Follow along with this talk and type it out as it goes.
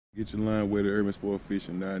Get your line with the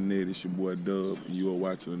urbansportfishing.net. It's your boy Dub, and you are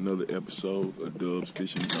watching another episode of Dub's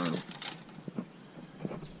Fishing Journal.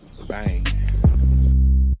 Bang.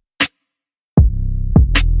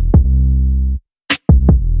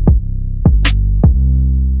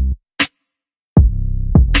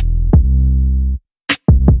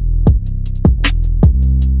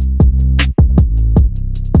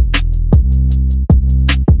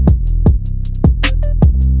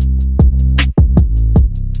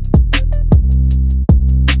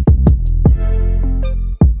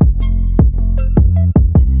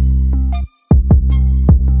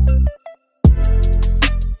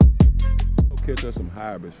 Catch us some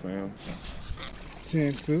hybrids, fam.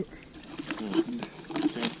 10 foot.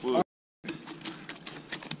 10 foot.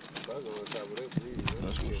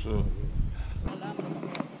 That's what's up.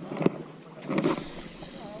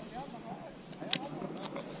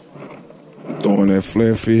 Throwing that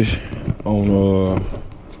flatfish on a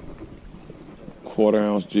 1/4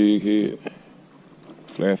 ounce jig head.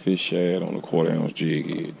 Flatfish shad on a 1/4 ounce jig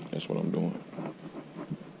head. That's what I'm doing.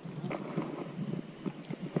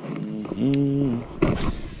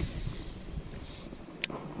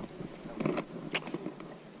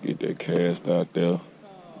 Get that cast out there.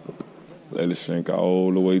 Let it sink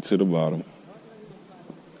all the way to the bottom.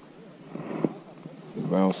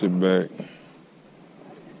 Bounce it back.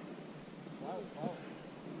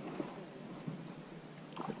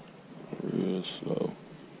 Real slow.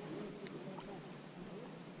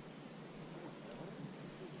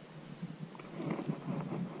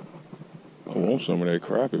 I want some of that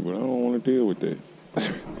crappie, but I don't want to deal with that.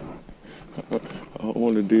 I don't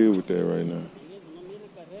want to deal with that right now.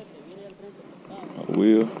 I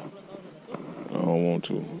will. I don't want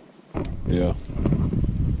to. Yeah.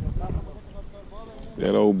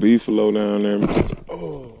 That old beefalo down there.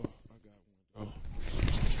 Oh, I got one.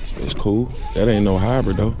 It's cool. That ain't no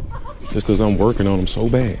hybrid though. Just because I'm working on them so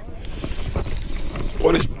bad.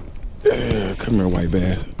 What is? Come here, white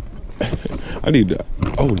bass. I need to.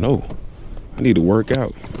 Oh no. I need to work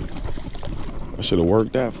out. I should have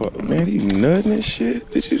worked out for. Man, he nutting and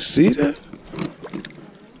shit. Did you see that?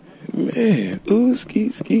 Man, ooh,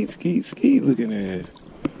 skeet, looking at.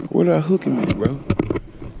 Where did I hook him at, bro?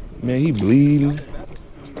 Man, he bleeding.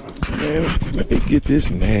 Man, let me get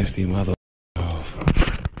this nasty mother off.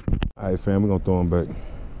 All right, fam, we're gonna throw him back.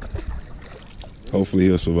 Hopefully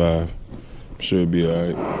he'll survive. I'm sure he'll be all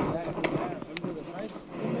right.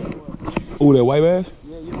 Ooh, that white bass?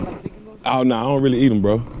 Oh, no, I don't really eat them,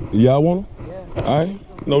 bro. Y'all want them? Yeah. All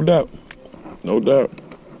right, no doubt. No doubt.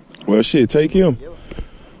 Well, shit, take him.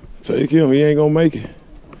 Take him. He ain't gonna make it.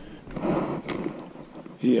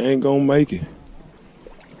 He ain't gonna make it.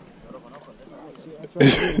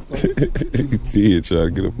 He did try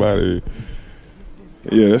to get up out of here.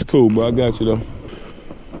 Yeah, that's cool, bro. I got you, though.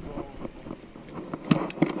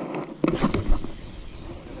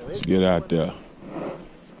 Let's get out there.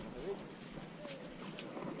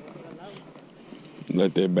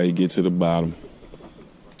 Let that bait get to the bottom.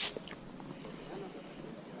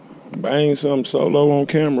 Bang something solo on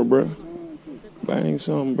camera, bro. Bang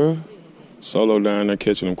something, bro. Solo down there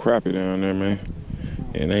catching them crappie down there, man.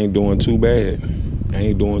 And ain't doing too bad.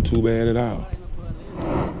 Ain't doing too bad at all.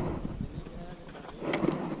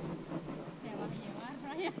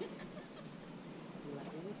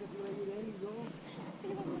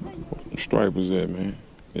 What stripers at, man?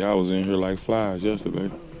 Y'all was in here like flies yesterday.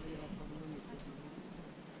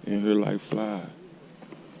 In here like flies.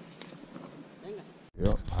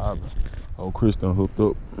 Yep, hybrid. Old Chris done hooked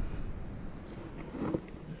up.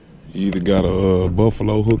 He either got a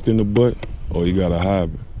buffalo hooked in the butt or he got a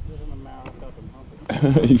hybrid.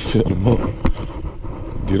 He filled him up.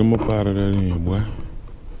 Get him up out of that end, boy.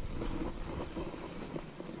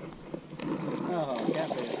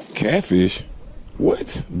 Catfish?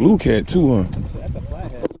 What? Blue cat too, huh?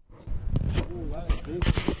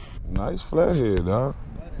 Nice flathead, dog.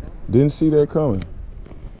 Didn't see that coming.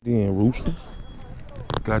 Then rooster.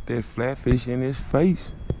 Got that flatfish in his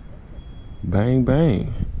face. Bang,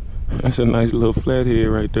 bang. That's a nice little flathead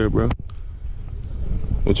right there, bro.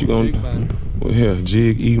 What you gonna do? Well, yeah,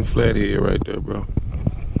 jig eating flathead right there, bro.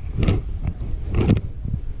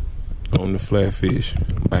 On the flatfish.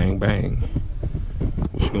 Bang, bang.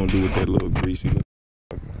 What you gonna do with that little greasy?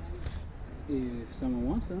 If someone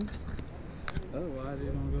wants some, otherwise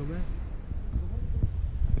they're gonna go back.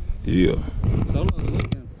 Yeah. Solo's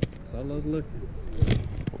looking. Solo's looking.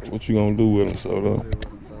 What you gonna do with him, Solo?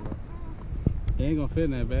 He ain't gonna fit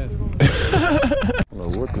in that basket. I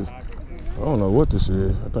don't know what this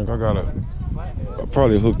is. I think I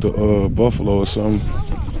probably hooked a buffalo or something.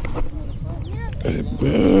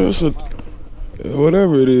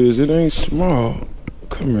 Whatever it is, it ain't small.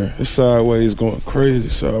 Come here. It's sideways going crazy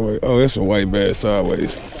sideways. Oh, that's a white bass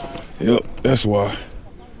sideways. Yep, that's why.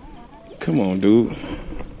 Come on, dude.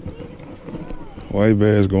 White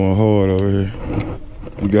bass going hard over here.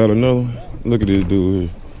 You got another one? Look at this dude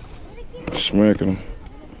here. Smacking him.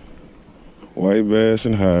 White bass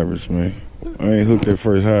and hybrids, man. I ain't hooked that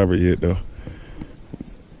first hybrid yet, though.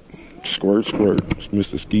 Squirt, squirt. It's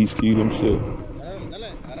Mr. Ski himself.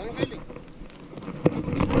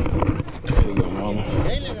 There you go, mama.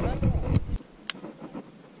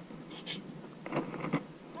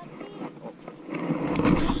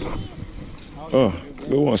 Oh,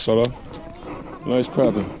 good one, Soto. Nice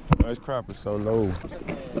crappie. Nice crappie, so low.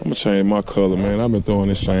 I'm gonna change my color, man. I've been throwing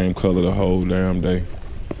the same color the whole damn day.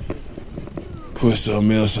 Put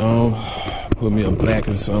something else on. Put me a black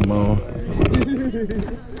and something on.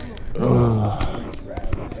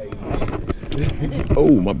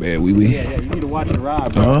 Oh, my bad, wee. Yeah, you need to watch your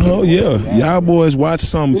ride, bro. Yeah. Y'all boys watch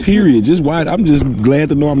something, period. Just watch. I'm just glad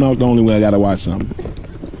to know I'm not the only one I gotta watch something.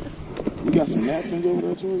 You got some napkins over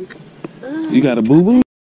there, Tori? You got a boo-boo?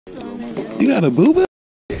 You got a boo-boo?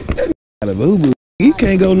 Got a boo-boo. You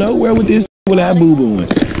can't go nowhere with this without boo-booing.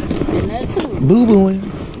 Boo-booing.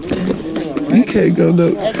 You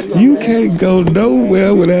can't go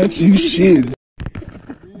nowhere without you shit.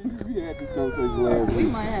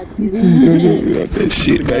 That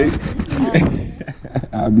shit, baby.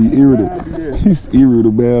 I'll be irritable. He's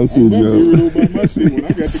irritable syndrome.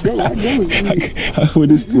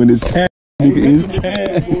 When it's time, it's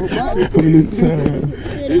time. When it's time.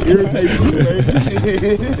 It irritates you,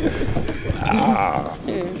 baby.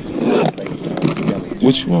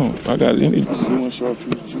 What you want? I got any blue and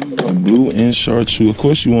chartreuse. Blue and chartreuse. Of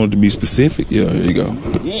course, you want it to be specific. Yeah, here you go.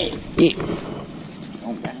 Yeah.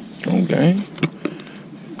 On game.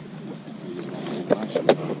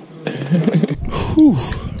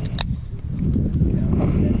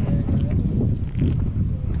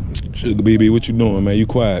 Sugar BB, what you doing, man? You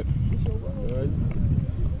quiet.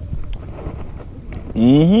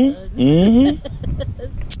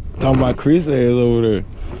 Talking about Chris ass over there.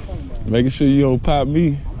 Making sure you don't pop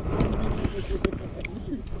me.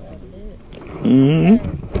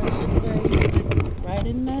 Right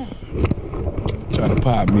in there. Try to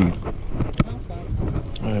pop me.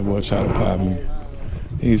 That boy try to pop me.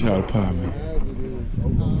 He try to pop me.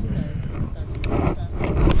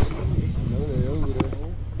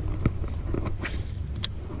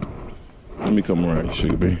 Let me come around,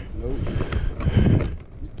 sugar baby.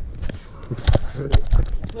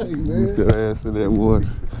 Use your ass in that water.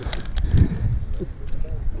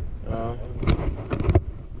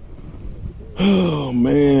 Oh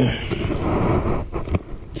man.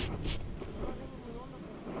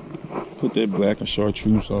 Put that black and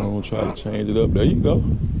chartreuse on, try to change it up. There you go.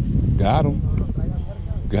 Got him.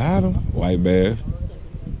 Got him. White bass.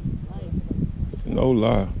 No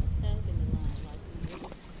lie.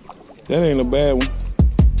 That ain't a bad one.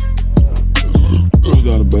 That's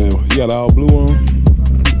not a bad one. You got all blue on?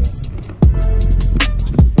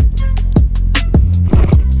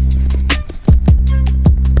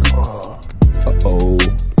 Uh-oh.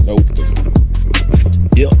 Nope.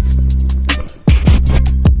 Yep.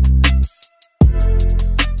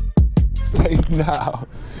 Say now.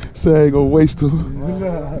 Say I ain't gonna waste them.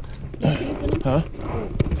 Huh?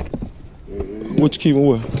 What you keeping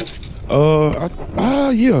what?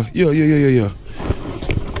 Yeah.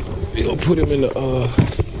 We gonna put him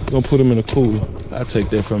in the cooler. I'll take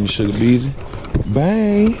that from you, Sugar Beezy.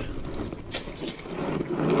 Bang.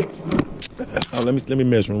 Oh, let me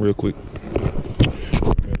measure him real quick.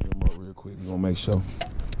 Measure him up real quick. We gonna make sure.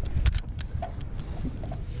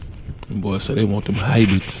 Them boys say they want them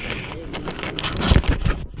hybrids.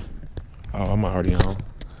 Oh, I'm already on.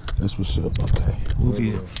 That's what's up. Okay. Who's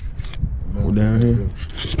here? We're down here.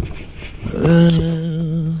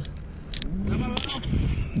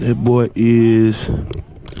 That boy is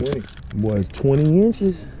 20. Boy is 20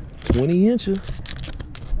 inches. 20 inches.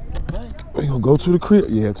 We gonna go to the crib.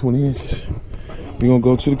 Yeah, 20 inches. We gonna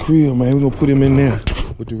go to the crib, man. We gonna put him in there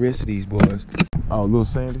with the rest of these boys. Oh, little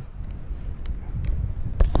Sandy.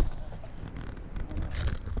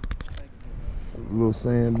 Little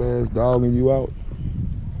sand bass dogging you out.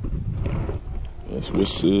 That's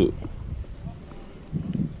what's up.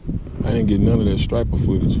 I ain't get none of that striper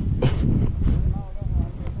footage.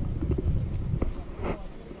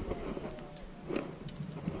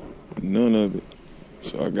 None of it.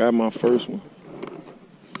 So I got my first one.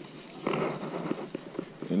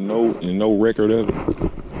 And no record of it.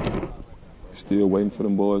 Still waiting for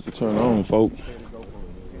them boys to turn on, folk.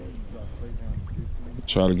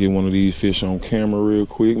 Try to get one of these fish on camera real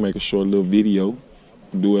quick, make a short little video.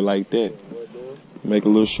 Do it like that. Make a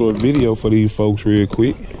little short video for these folks real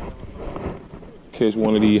quick. Catch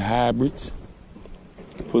one of these hybrids.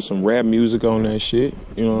 Put some rap music on that shit.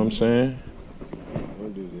 You know what I'm saying?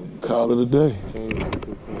 Call it a day.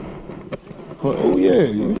 Oh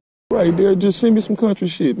yeah. Right there, just send me some country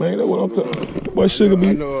shit, man. That's what I'm talking. Boy, Sugar B.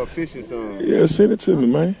 I know a fishing song. Yeah, send it to me,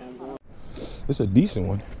 man. It's a decent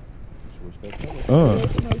one.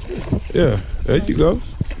 Yeah, there you go.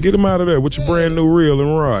 Get him out of there with your brand new reel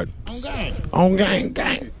and rod. On gang.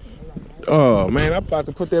 Oh man, I was about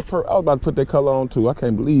to put that color on too. I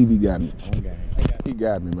can't believe he got me. He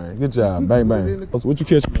got me, man. Good job. Bang bang. What you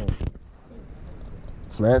catch?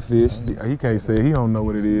 Flatfish. He can't say it. He don't know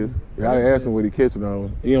what it is. I asked him what he catching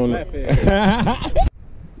on. He don't know.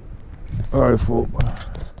 All right, folks.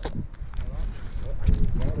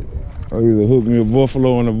 I either hook me a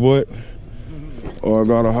buffalo in the butt or I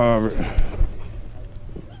got a hybrid.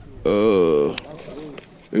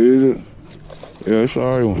 Is it? Yeah, it's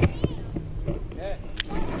all right one.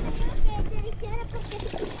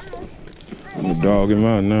 I'm gonna dog him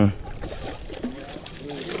out now.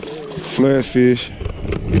 Flatfish.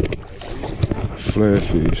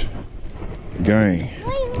 Gang.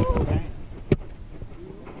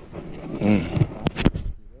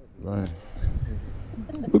 Right.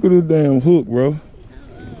 Look at this damn hook, bro.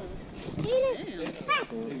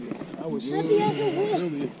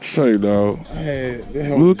 Say, dog.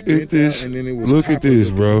 Look at this. Look at this,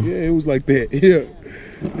 bro. Yeah, it was like that. Yeah,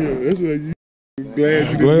 that's why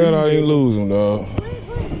you glad I didn't lose him, dog.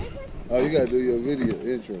 Oh, you gotta do your video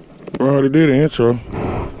intro. I already did an intro.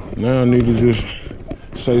 Now I need to just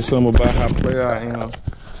say something about how player I am.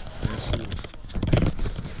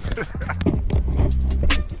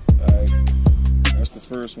 Alright, that's the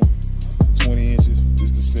first one. 20 inches.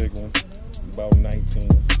 This is the second one. About 19. You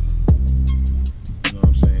know what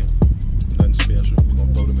I'm saying? Nothing special. We're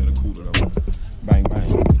gonna throw them in a cooler though. Bang bang.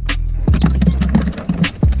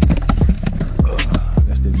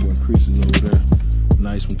 That's that boy Chris's over there.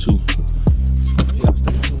 Nice one too. Yeah,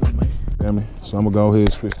 stay tuned, man. Family. So I'm gonna go ahead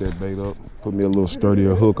and switch that bait up. Put me a little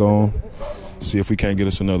sturdier hook on. See if we can't get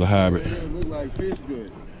us another hybrid. Look like fish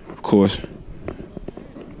good. Of course.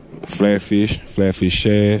 Flatfish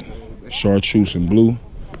shad, chartreuse and blue.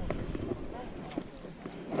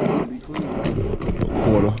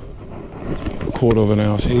 A quarter of an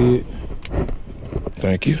ounce head.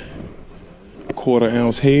 Thank you. Quarter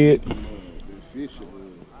ounce head.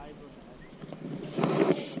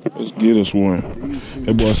 Let's get us one.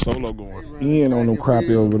 That boy Solo going in on them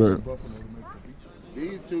crappie over there.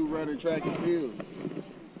 These two running track and field.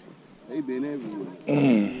 They been everywhere.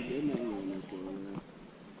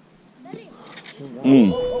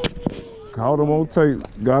 Caught him on tape.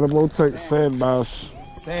 Got him on tape. Sad bass.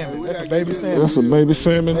 Salmon. That's a baby salmon. That's a baby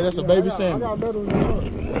salmon. Hey, that's a baby salmon. I got another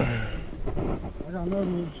one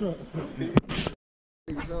in the truck.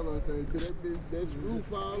 Could that screw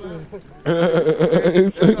fall out?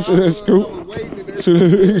 To that screw. To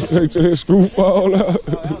that screw fall out.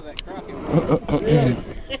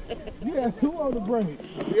 Yeah, two on the break.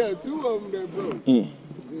 Yeah, two of them that broke. Yeah,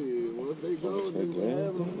 once they go, they will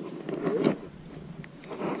have them.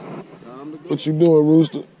 What you doing,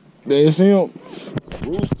 Rooster? There's him.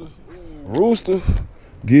 Rooster.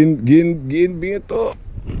 Getting bent up.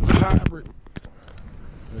 Hybrid.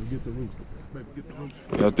 Get the rooster. Baby, get the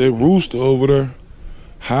rooster. Got that rooster over there.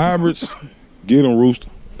 Hybrids. Get him, Rooster.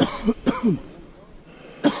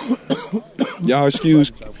 Y'all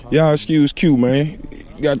excuse Q, man.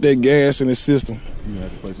 Got that gas in his system. You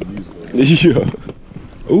have to play some music.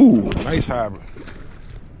 Yeah. Ooh, nice hybrid.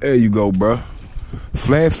 There you go, bro.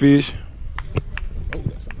 Flatfish.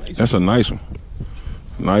 That's a nice one.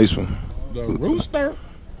 Nice one. The rooster.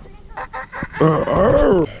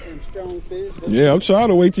 Yeah, I'm trying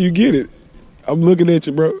to wait till you get it. I'm looking at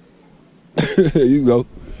you, bro. There you go.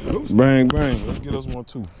 Bang, bang. Let's get us one,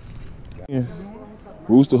 too. Yeah.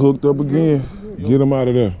 Rooster hooked up again. Get him out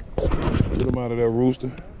of there. Get him out of there,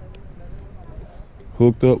 Rooster.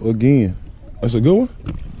 Hooked up again. That's a good one?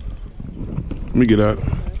 Let me get out.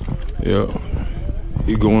 Yeah.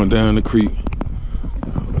 He going down the creek.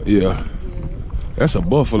 Yeah. That's a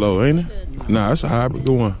buffalo, ain't it? Nah, that's a hybrid.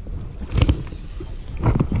 Good one.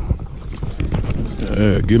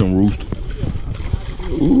 Yeah, get him, Rooster.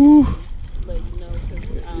 Ooh.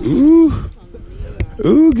 Ooh.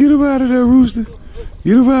 Ooh, get him out of there, Rooster.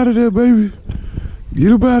 Get him out of there, baby.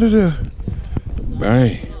 Get him out of there.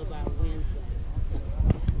 Bang.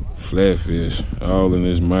 Flatfish, all in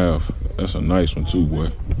his mouth. That's a nice one too,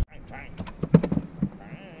 boy.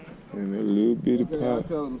 And that little bitty pop.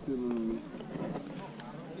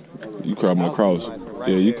 You coming across.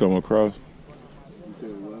 Yeah, you coming across.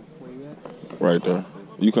 Right there.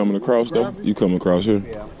 You coming across though? You coming across here?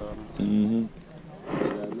 Yeah. Mm-hmm.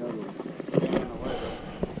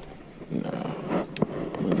 Nah.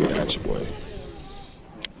 I'm gonna get at you, boy.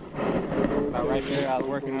 About right there, I was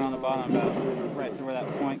working on the bottom, about right to where that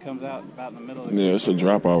point comes out, about in the middle of the Yeah, it's a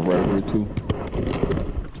drop off right here too.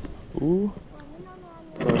 Ooh.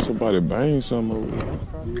 Oh, somebody bang something over there.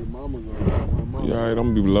 Yeah, mama gonna. You alright,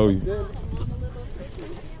 I'm gonna be below you.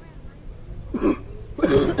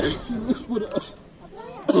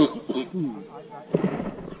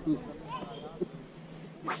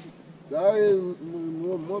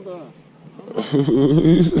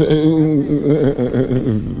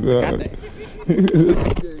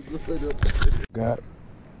 God.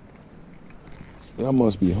 I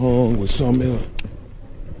must be hung with something else.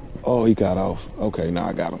 Oh, he got off. Okay, now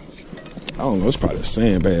I got him. I don't know, it's probably a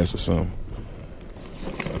sand bass or something.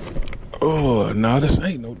 Oh, no, this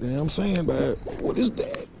ain't no damn sand bass. What is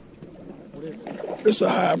that? It's a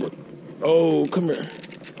hybrid. Oh, come here.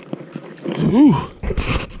 Whew.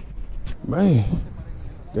 Man,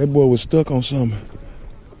 that boy was stuck on something.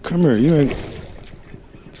 Come here, you ain't.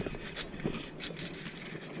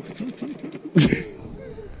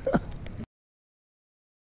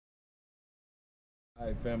 All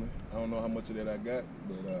right, family. I don't know how much of that I got,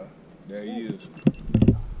 but there he is.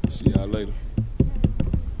 See y'all later.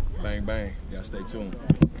 Bang, bang. Y'all stay tuned.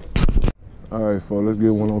 All right, folks, let's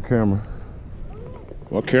get one on camera.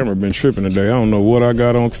 My camera been tripping today. I don't know what I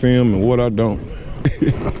got on film and what I don't.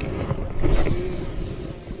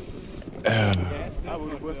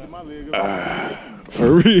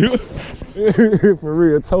 For real. For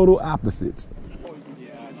real, total opposites.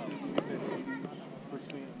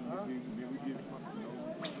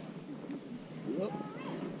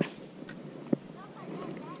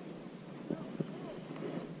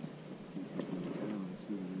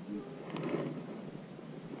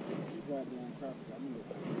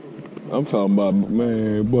 I'm talking about,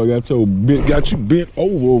 man, boy, got you bent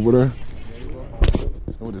over there.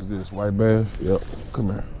 What is this, white bass? Yep, come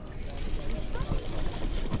here.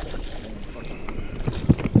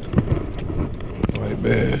 White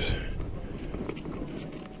bass.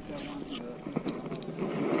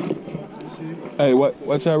 Hey,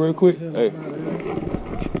 watch out real quick. Hey.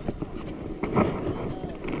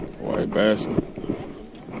 White bass.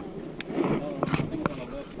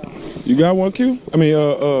 You got one, Q? I mean,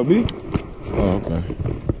 B? Oh, okay.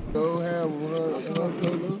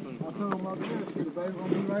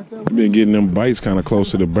 Been getting them bites kind of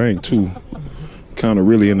close to the bank, too. Kind of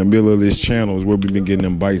really in the middle of this channel is where we've been getting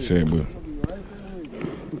them bites at, but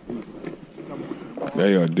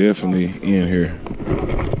they are definitely in here.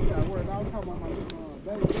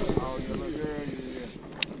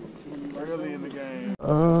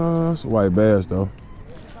 It's a white bass, though.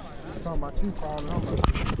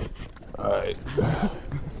 All right.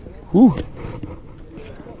 Whew.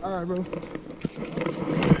 All right, bro.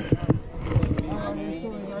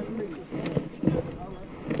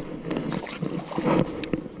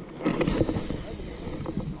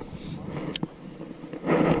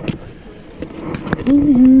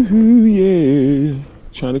 Ooh, yeah.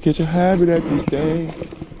 Trying to catch a hybrid at this thing.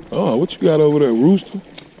 Oh, what you got over there, rooster?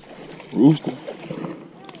 Rooster.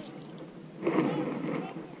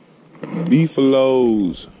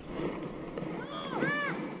 Beefaloes.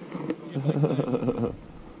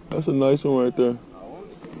 That's a nice one right there.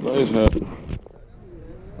 Nice hybrid.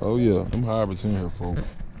 Oh yeah, them hybrids in here,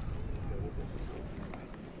 folks.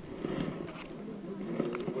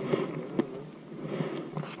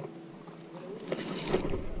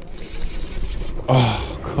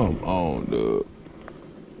 Oh, come on, dude.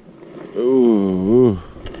 Ooh.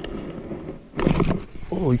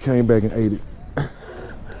 Oh, he came back and ate it.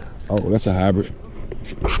 Oh, that's a hybrid.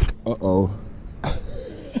 Uh-oh.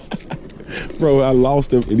 Bro, I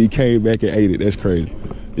lost him and he came back and ate it. That's crazy.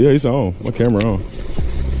 Yeah, it's on. My camera on.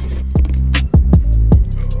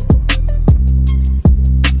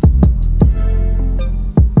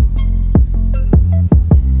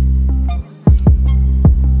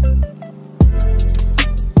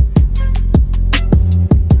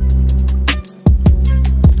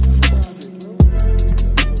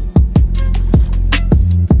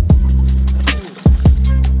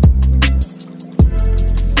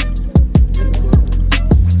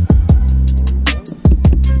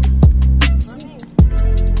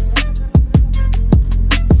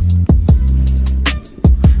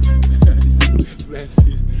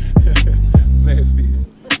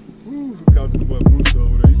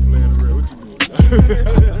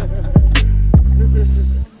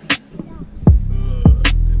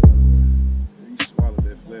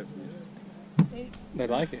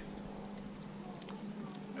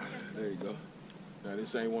 There you go. Now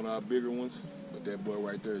this ain't one of our bigger ones, but that boy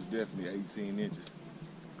right there is definitely 18 inches.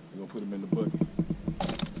 We're gonna put him in the bucket.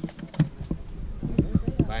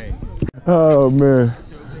 Bang. Oh man,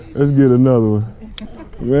 let's get another one.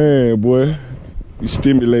 Man, boy, you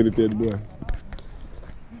stimulated that boy.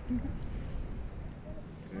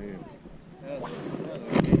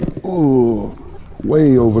 Oh,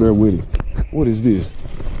 way over there with it. What is this?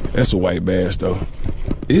 That's a white bass though.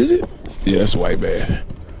 Is it? Yeah, that's a white bass.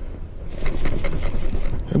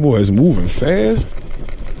 That boy is moving fast.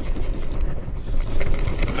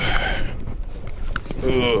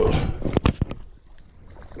 Ugh.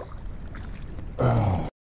 Oh.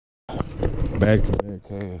 Back to back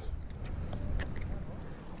cast.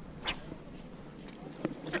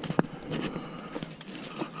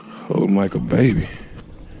 Hold him like a baby.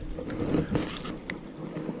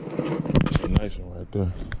 That's a nice one right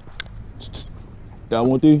there. Y'all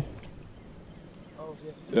want these? Oh,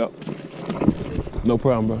 yeah. Yep. No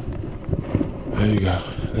problem, bro. There you go.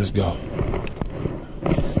 Let's go.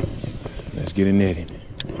 Let's get a netting.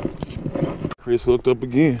 Chris hooked up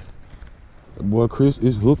again. That boy Chris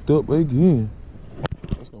is hooked up again.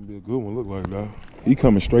 That's gonna be a good one. Look like that. He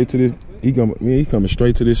coming straight to this. He coming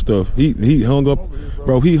straight to this stuff. He hung up,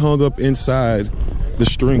 bro. He hung up inside the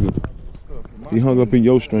stringer. He hung up in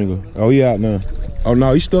your stringer. Oh, he out now. Oh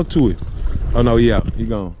no, he stuck to it. Oh no, he out. He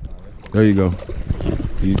gone. There you go.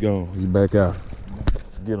 He's gone. He's back out.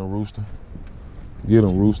 Get him, Rooster. Get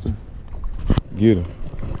him, Rooster. Get him.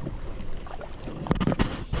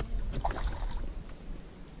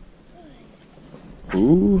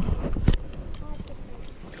 Ooh.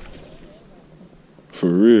 For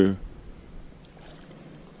real.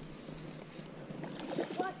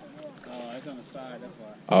 Oh, it's on the side, that's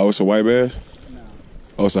why. Oh, it's a white bass? No.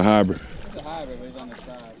 Oh, it's a hybrid. It's a hybrid, but it's on the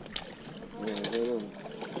side.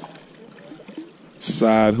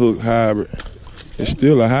 Side hook hybrid. It's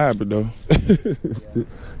still a hybrid though.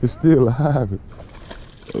 It's still a hybrid.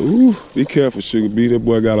 Ooh, be careful, Sugar B. That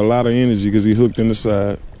boy got a lot of energy because he hooked in the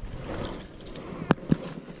side.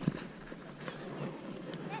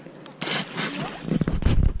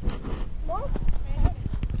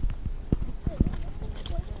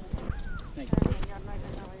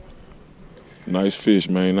 Nice fish,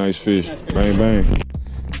 man. Nice fish. Bang, bang.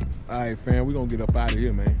 All right, fam. We're going to get up out of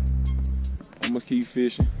here, man. I'm going to keep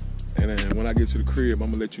fishing. And then when I get to the crib,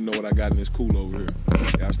 I'm going to let you know what I got in this cooler over here.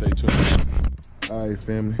 Y'all stay tuned. All right,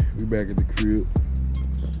 family. We back at the crib.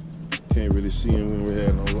 Can't really see him when we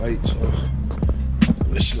had no lights. So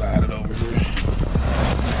let's slide it over here.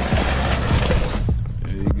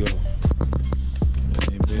 There you go. That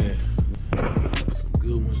ain't bad. Some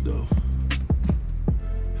good ones, though.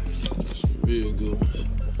 Some real good ones.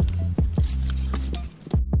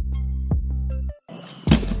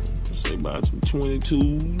 Say about some 22s,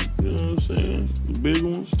 you know what I'm saying? The big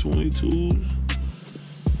ones, 22s.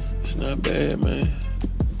 It's not bad, man.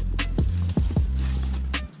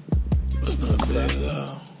 It's not bad at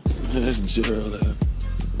all. That's Gerald out.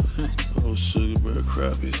 Oh, sugar bear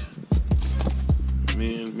crappies.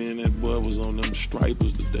 Me and that boy was on them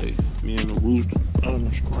stripers today. Me and the rooster on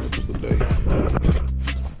them stripers today.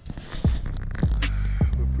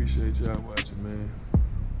 We appreciate y'all watching, man.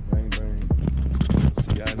 Bang, bang.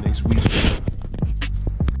 See y'all next week.